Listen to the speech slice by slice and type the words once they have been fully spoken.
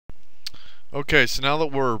Okay, so now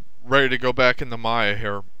that we're ready to go back into Maya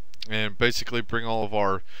here and basically bring all of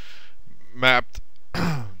our mapped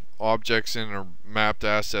objects in or mapped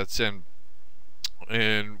assets in,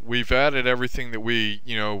 and we've added everything that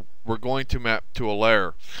we're going to map to a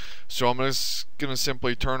layer. So I'm just going to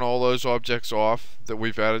simply turn all those objects off that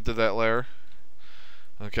we've added to that layer.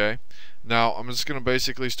 Okay, now I'm just going to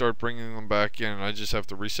basically start bringing them back in. I just have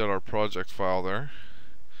to reset our project file there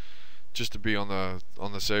just to be on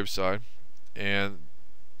the safe side. And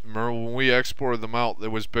remember, when we exported them out, it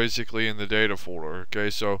was basically in the data folder. Okay,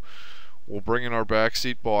 so we'll bring in our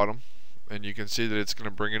backseat bottom, and you can see that it's going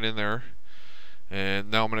to bring it in there.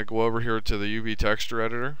 And now I'm going to go over here to the UV texture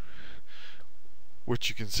editor, which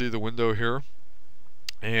you can see the window here.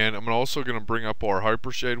 And I'm also going to bring up our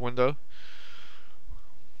hypershade window,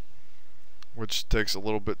 which takes a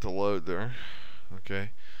little bit to load there. Okay,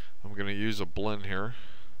 I'm going to use a blend here.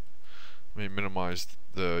 Let me minimize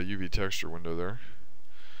the UV texture window there.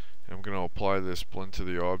 And I'm going to apply this blend to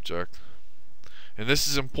the object. And this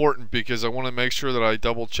is important because I want to make sure that I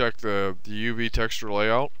double check the UV texture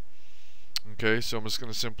layout. Okay, so I'm just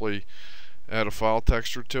going to simply add a file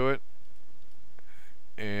texture to it.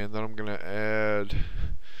 And then I'm going to add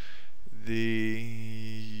the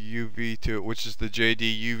UV to it, which is the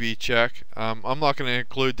JD UV check. I'm not going to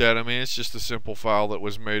include that. I mean, it's just a simple file that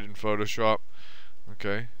was made in Photoshop.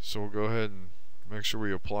 Okay, so we'll go ahead and make sure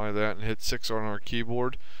we apply that and hit 6 on our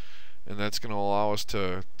keyboard, and that's going to allow us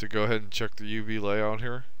to go ahead and check the UV layout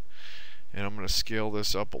here. And I'm going to scale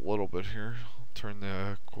this up a little bit here. I'll turn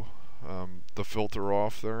the filter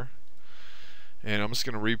off there, and I'm just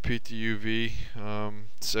going to repeat the UV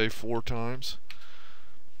say 4 times,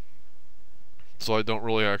 so I don't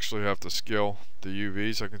really actually have to scale the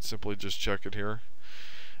UVs. I can simply just check it here,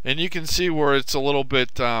 and you can see where it's a little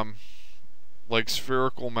bit like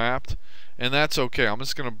spherical mapped, and that's okay. I'm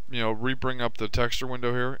just gonna re-bring up the texture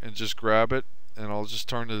window here and just grab it, and I'll just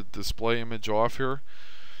turn the display image off here.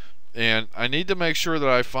 And I need to make sure that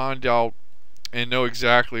I find out and know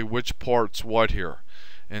exactly which part's what here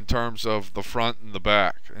in terms of the front and the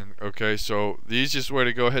back. And okay, so the easiest way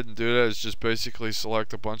to go ahead and do that is just basically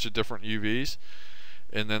select a bunch of different UVs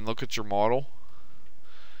and then look at your model,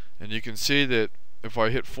 and you can see that if I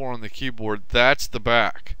hit 4 on the keyboard, that's the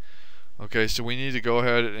back. Okay, so we need to go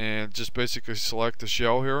ahead and just basically select the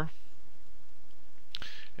shell here,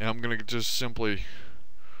 and I'm going to just simply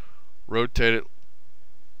rotate it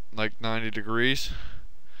like 90 degrees.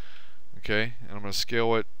 Okay, and I'm going to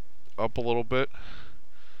scale it up a little bit.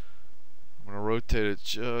 I'm going to rotate it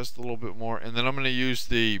just a little bit more, and then I'm going to use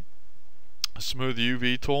the smooth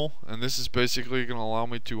UV tool, and this is basically going to allow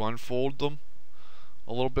me to unfold them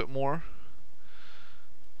a little bit more.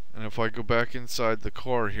 And if I go back inside the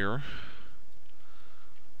car here,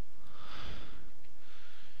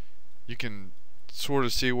 you can sort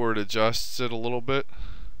of see where it adjusts it a little bit.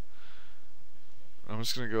 I'm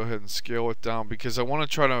just going to go ahead and scale it down because I want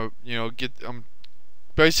to try to, I'm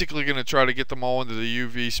basically going to try to get them all into the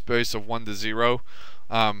UV space of 1 to 0.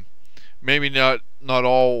 Maybe not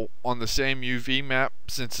all on the same UV map,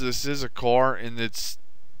 since this is a car and it's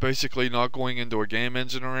basically not going into a game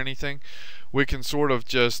engine or anything. We can sort of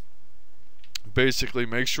just basically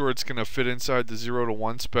make sure it's going to fit inside the 0 to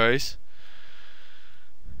 1 space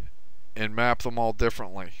and map them all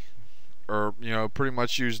differently, or pretty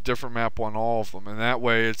much use different map on all of them, and that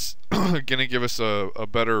way it's going to give us a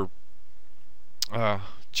better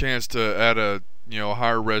chance to add a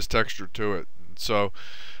higher res texture to it. So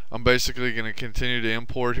I'm basically going to continue to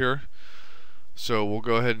import here. So we'll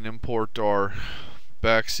go ahead and import our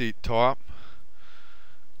backseat top,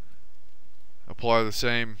 apply the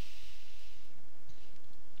same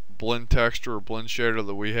blend texture or blend shader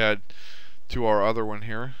that we had to our other one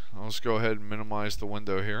here. I'll just go ahead and minimize the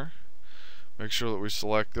window here. Make sure that we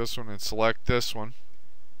select this one and select this one,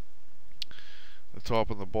 the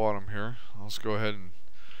top and the bottom here. I'll just go ahead and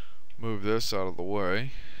move this out of the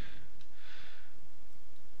way.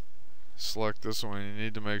 Select this one, and you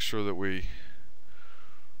need to make sure that we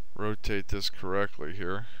rotate this correctly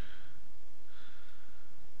here.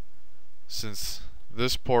 Since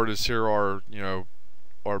this part is here, our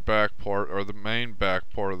back part, or the main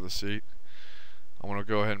back part of the seat, I want to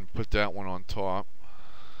go ahead and put that one on top,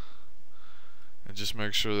 and just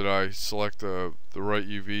make sure that I select the right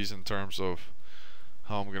UVs in terms of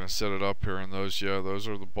how I'm going to set it up here. And those are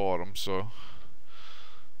the bottom, so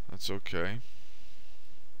that's okay.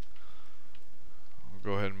 I'll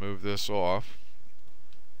go ahead and move this off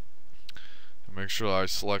and make sure that I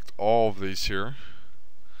select all of these here.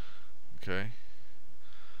 Okay,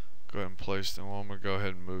 go ahead and place them. Well, I'm going to go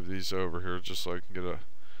ahead and move these over here just so I can get a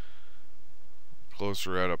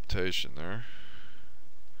closer adaptation there.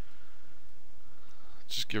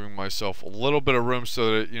 Just giving myself a little bit of room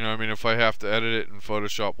so that, I mean, if I have to edit it in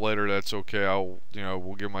Photoshop later, that's okay.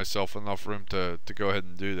 We'll give myself enough room to go ahead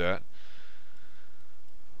and do that.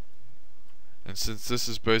 And since this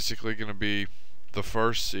is basically going to be the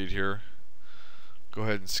first seat here, go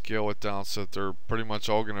ahead and scale it down so that they're pretty much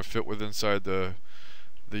all going to fit within inside the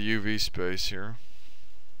UV space here.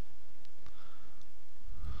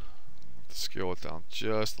 Scale it down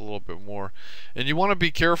just a little bit more. And you want to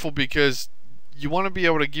be careful because you want to be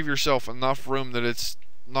able to give yourself enough room that it's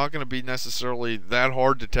not going to be necessarily that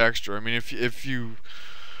hard to texture. I mean, if you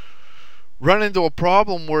run into a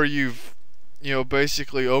problem where you've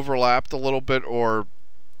basically overlapped a little bit, or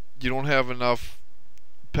you don't have enough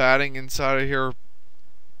padding inside of here,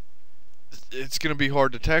 it's going to be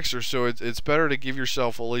hard to texture. So it's better to give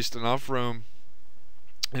yourself at least enough room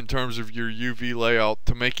in terms of your UV layout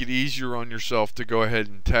to make it easier on yourself to go ahead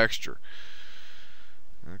and texture.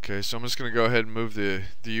 Okay, so I'm just going to go ahead and move the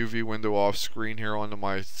UV window off screen here onto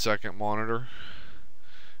my second monitor,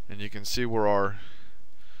 and you can see where our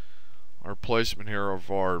placement here of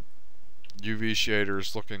our UV shader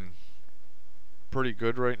is looking pretty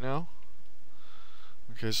good right now.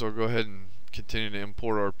 Okay, so I'll go ahead and continue to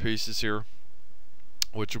import our pieces here,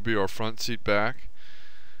 which will be our front seat back,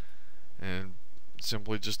 and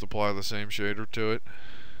simply just apply the same shader to it.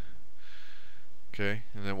 Okay,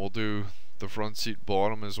 and then we'll do the front seat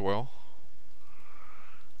bottom as well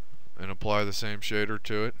and apply the same shader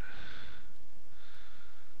to it.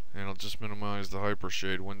 And I'll just minimize the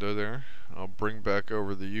hypershade window there. I'll bring back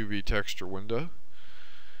over the UV texture window,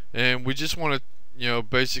 and we just want to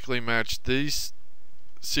basically match these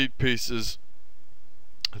seat pieces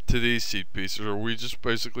to these seat pieces, or we just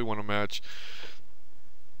basically want to match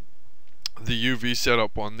the UV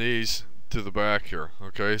setup on these to the back here.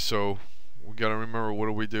 Okay, so we got to remember, what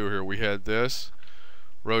do we do here? We had this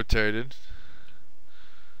rotated.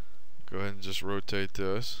 Go ahead and just rotate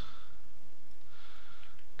this.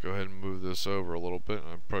 Go ahead and move this over a little bit.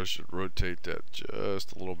 I probably should rotate that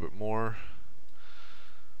just a little bit more.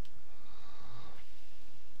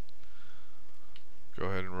 Go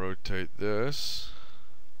ahead and rotate this.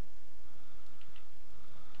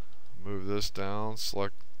 Move this down,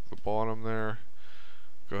 select the bottom there.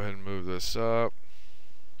 Go ahead and move this up.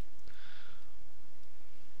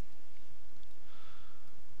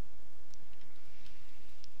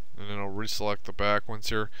 And then I'll reselect the back ones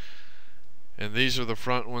here. And these are the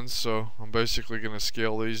front ones, so I'm basically going to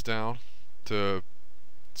scale these down to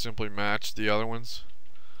simply match the other ones.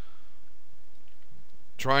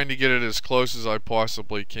 Trying to get it as close as I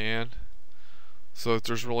possibly can so that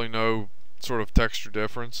there's really no sort of texture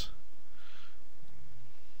difference.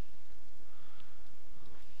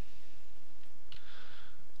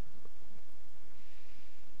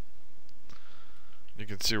 You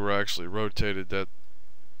can see we're actually rotated that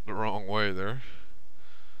the wrong way there.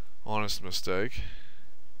 Honest mistake.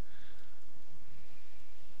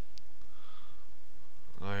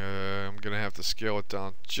 I'm gonna have to scale it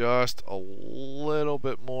down just a little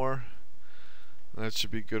bit more. That should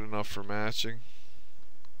be good enough for matching.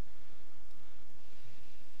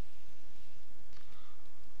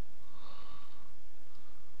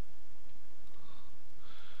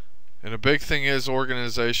 And a big thing is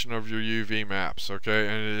organization of your UV maps, okay?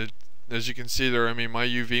 And as you can see there, I mean, my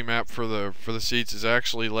UV map for the seats is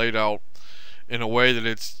actually laid out in a way that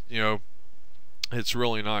it's it's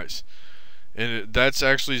really nice. And that's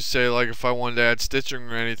actually, say, like if I wanted to add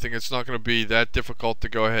stitching or anything, it's not going to be that difficult to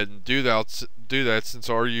go ahead and do that since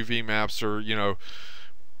our UV maps are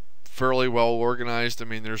fairly well organized. I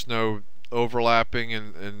mean, there's no overlapping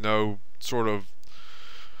and no sort of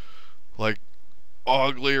like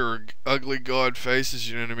ugly god faces,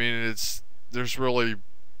 you know what I mean? There's really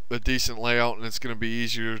a decent layout, and it's going to be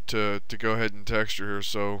easier to go ahead and texture here.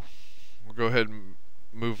 So we'll go ahead and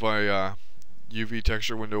move my UV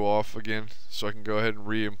texture window off again so I can go ahead and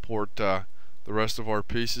re-import the rest of our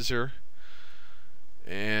pieces here.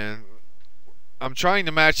 And I'm trying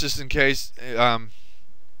to match this in case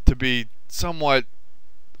to be somewhat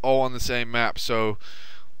all on the same map. So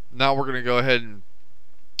now we're going to go ahead and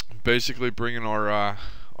basically bring in our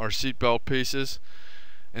seatbelt pieces,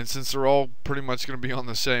 and since they're all pretty much going to be on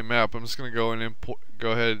the same map, I'm just going to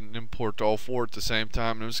go ahead and import all four at the same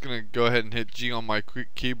time. And I'm just going to go ahead and hit G on my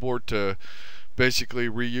keyboard to basically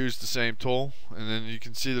reuse the same tool, and then you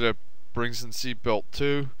can see that it brings in seatbelt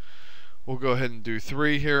 2. We'll go ahead and do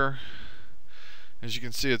 3 here. As you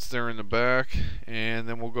can see, it's there in the back, and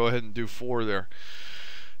then we'll go ahead and do 4 there.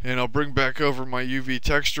 And I'll bring back over my UV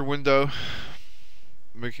texture window,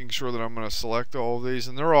 making sure that I'm going to select all of these,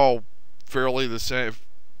 and they're all fairly the same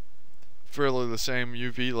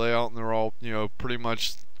UV layout, and they're all, you know, pretty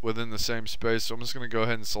much within the same space. So I'm just going to go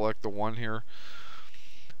ahead and select the one here.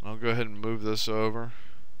 I'll go ahead and move this over.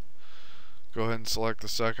 Go ahead and select the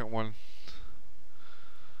second one,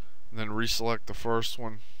 and then reselect the first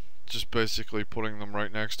one, just basically putting them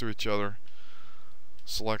right next to each other.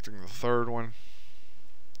 Selecting the third one,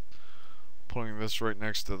 putting this right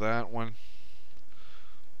next to that one,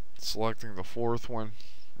 selecting the fourth one,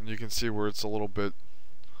 and you can see where it's a little bit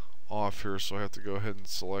off here, so I have to go ahead and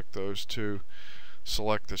select those two.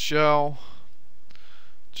 Select the shell,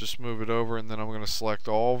 just move it over, and then I'm going to select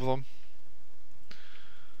all of them.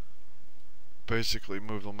 Basically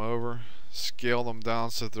move them over, scale them down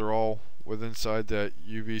so that they're all within inside that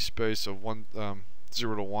UV space of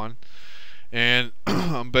 0 to 1. And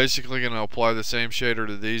I'm basically going to apply the same shader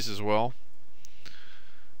to these as well,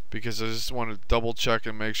 because I just want to double check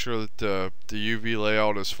and make sure that the UV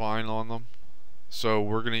layout is fine on them. So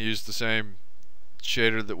we're going to use the same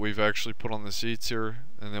shader that we've actually put on the seats here,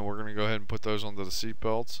 and then we're going to go ahead and put those onto the seat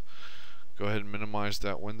belts. Go ahead and minimize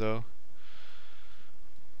that window.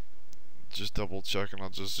 Just double check, and I'll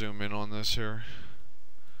just zoom in on this here.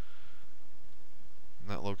 And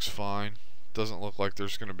that looks fine. Doesn't look like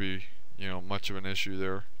there's going to be, you know, much of an issue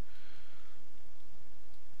there.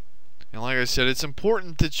 And like I said, it's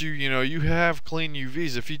important that you have clean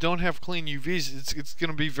UVs. If you don't have clean UVs, it's going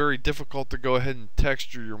to be very difficult to go ahead and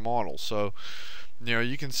texture your model. So, you know,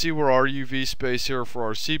 you can see where our UV space here for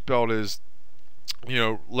our seatbelt is, you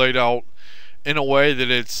know, laid out in a way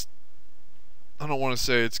that it's, I don't want to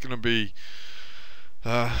say it's going to be,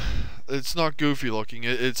 it's not goofy looking.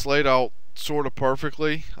 It's laid out sort of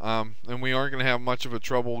perfectly, and we aren't going to have much of a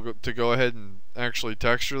trouble to go ahead and actually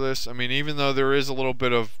texture this. I mean, even though there is a little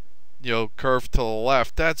bit of, you know, curve to the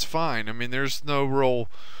left, that's fine. I mean, there's no real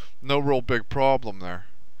big problem there,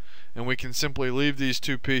 and we can simply leave these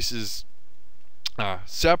two pieces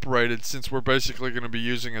separated, since we're basically going to be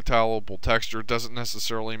using a towelable texture. It doesn't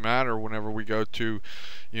necessarily matter whenever we go to,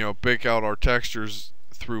 you know, bake out our textures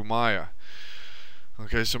through Maya.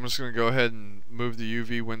 Okay, so I'm just going to go ahead and move the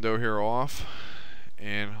UV window here off,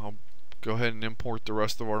 and I'll go ahead and import the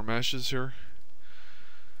rest of our meshes here.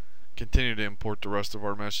 Continue to import the rest of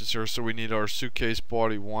our meshes here. So we need our suitcase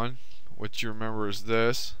body 1, which you remember is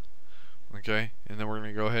this. Okay, and then we're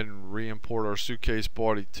going to go ahead and re-import our suitcase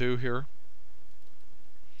body 2 here,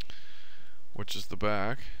 which is the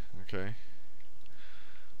back. Okay.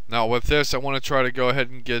 Now with this, I want to try to go ahead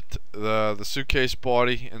and get the suitcase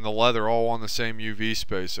body and the leather all on the same UV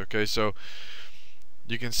space. Okay, so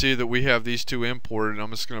you can see that we have these two imported.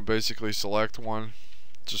 I'm just going to basically select one,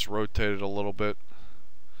 just rotate it a little bit.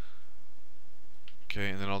 Okay,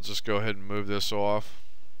 and then I'll just go ahead and move this off.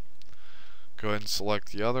 Go ahead and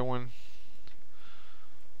select the other one.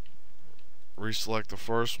 Reselect the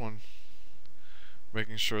first one,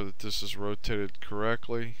 making sure that this is rotated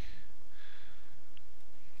correctly.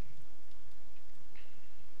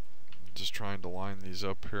 Just trying to line these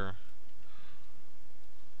up here.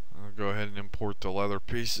 I'll go ahead and import the leather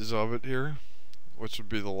pieces of it here, which would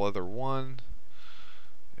be the leather 1,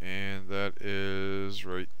 and that is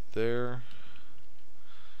right there.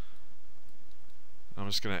 I'm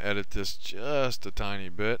just going to edit this just a tiny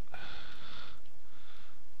bit. I'm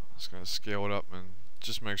just going to scale it up and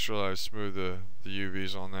just make sure that I smooth the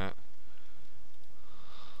UVs on that.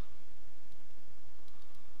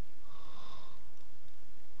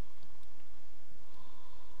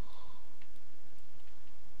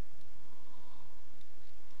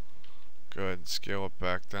 Go ahead and scale it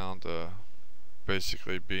back down to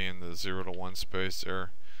basically being the 0 to 1 space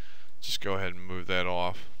there. Just go ahead and move that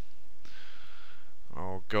off.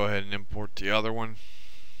 I'll go ahead and import the other one.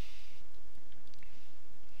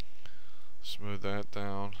 Smooth that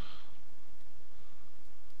down.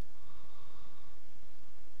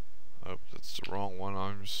 Oh, that's the wrong one.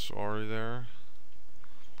 I'm sorry there.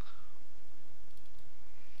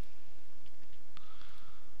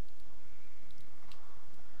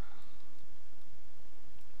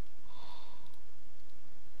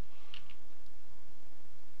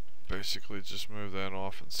 Basically just move that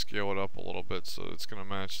off and scale it up a little bit so it's going to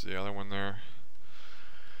match the other one there.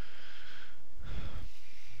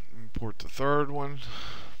 Import the third one.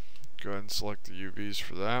 Go ahead and select the UVs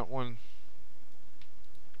for that one,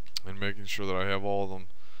 and making sure that I have all of them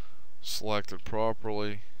selected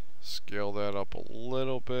properly. Scale that up a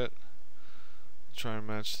little bit. Try and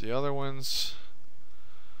match the other ones.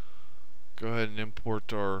 Go ahead and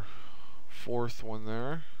import our fourth one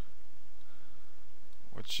there,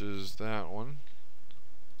 which is that one.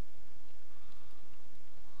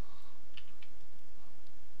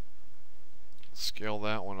 scale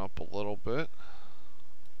that one up a little bit.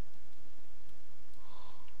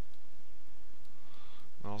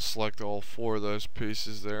 I'll select all 4 of those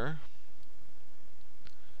pieces there.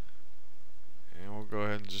 And we'll go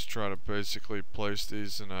ahead and just try to basically place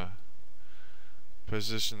these in a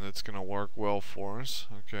position that's going to work well for us.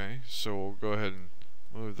 Okay, so we'll go ahead and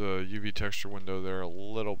move the UV texture window there a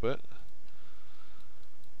little bit.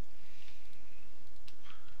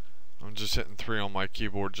 I'm just hitting 3 on my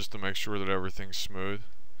keyboard just to make sure that everything's smooth.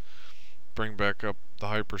 Bring back up the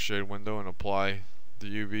hypershade window and apply the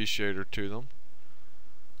UV shader to them.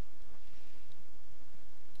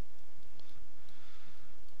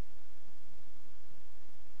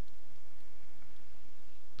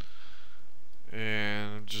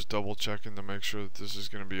 And I'm just double checking to make sure that this is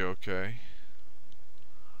going to be okay.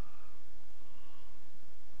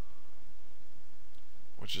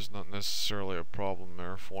 Which is not necessarily a problem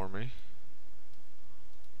there for me.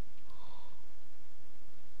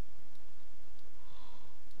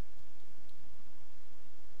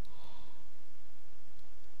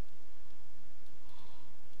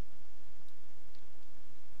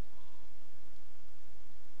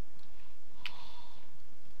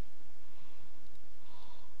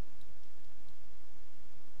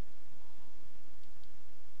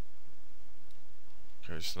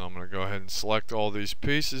 Okay, so now I'm going to go ahead and select all these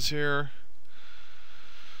pieces here.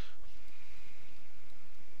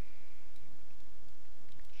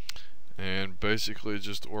 And basically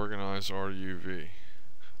just organize our UV.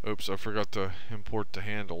 Oops, I forgot to import the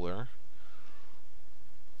handle there.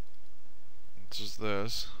 This is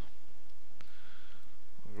this.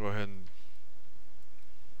 I'll go ahead and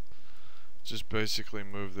just basically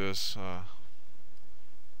move this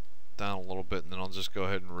down a little bit, and then I'll just go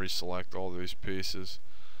ahead and reselect all these pieces.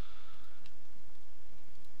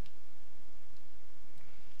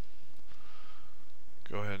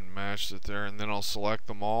 Go ahead and match it there, and then I'll select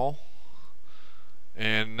them all.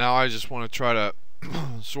 And now I just want to try to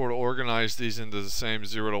sort of organize these into the same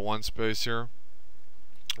 0 to 1 space here.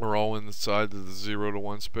 We're all inside of the 0 to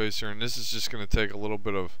 1 space here, and this is just going to take a little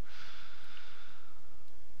bit of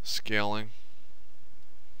scaling.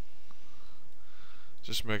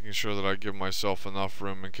 Just making sure that I give myself enough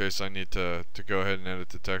room in case I need to go ahead and edit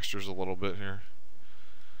the textures a little bit here.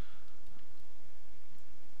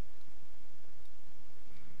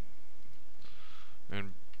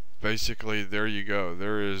 And basically there you go.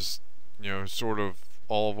 There is, you know, sort of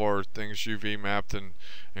all of our things UV mapped and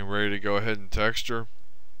ready to go ahead and texture.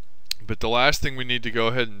 But the last thing we need to go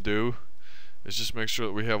ahead and do is just make sure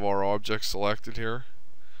that we have our object selected here.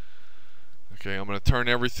 Okay, I'm going to turn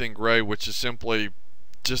everything gray, which is simply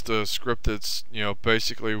just a script that's, you know,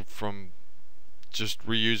 basically from just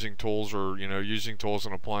reusing tools, or, you know, using tools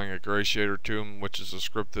and applying a gray shader to them, which is a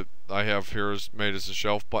script that I have here is made as a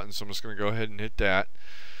shelf button. So I'm just going to go ahead and hit that.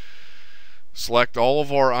 Select all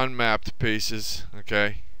of our unmapped pieces,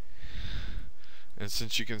 okay? And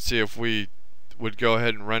since you can see, if we would go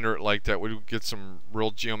ahead and render it like that, we would get some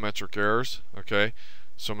real geometric errors, okay?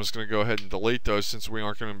 So I'm just going to go ahead and delete those since we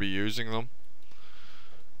aren't going to be using them.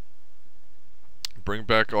 Bring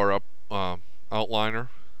back our outliner,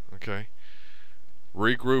 okay?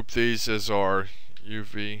 Regroup these as our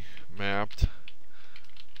UV mapped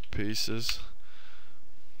pieces.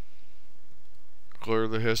 Clear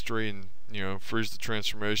the history and, you know, freeze the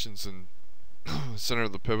transformations and center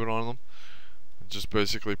the pivot on them. And just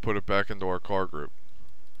basically put it back into our car group.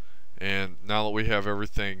 And now that we have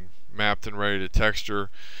everything mapped and ready to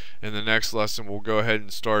texture, in the next lesson we'll go ahead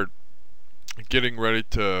and start getting ready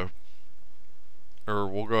to, or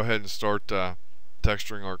we'll go ahead and start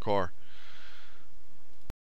texturing our car.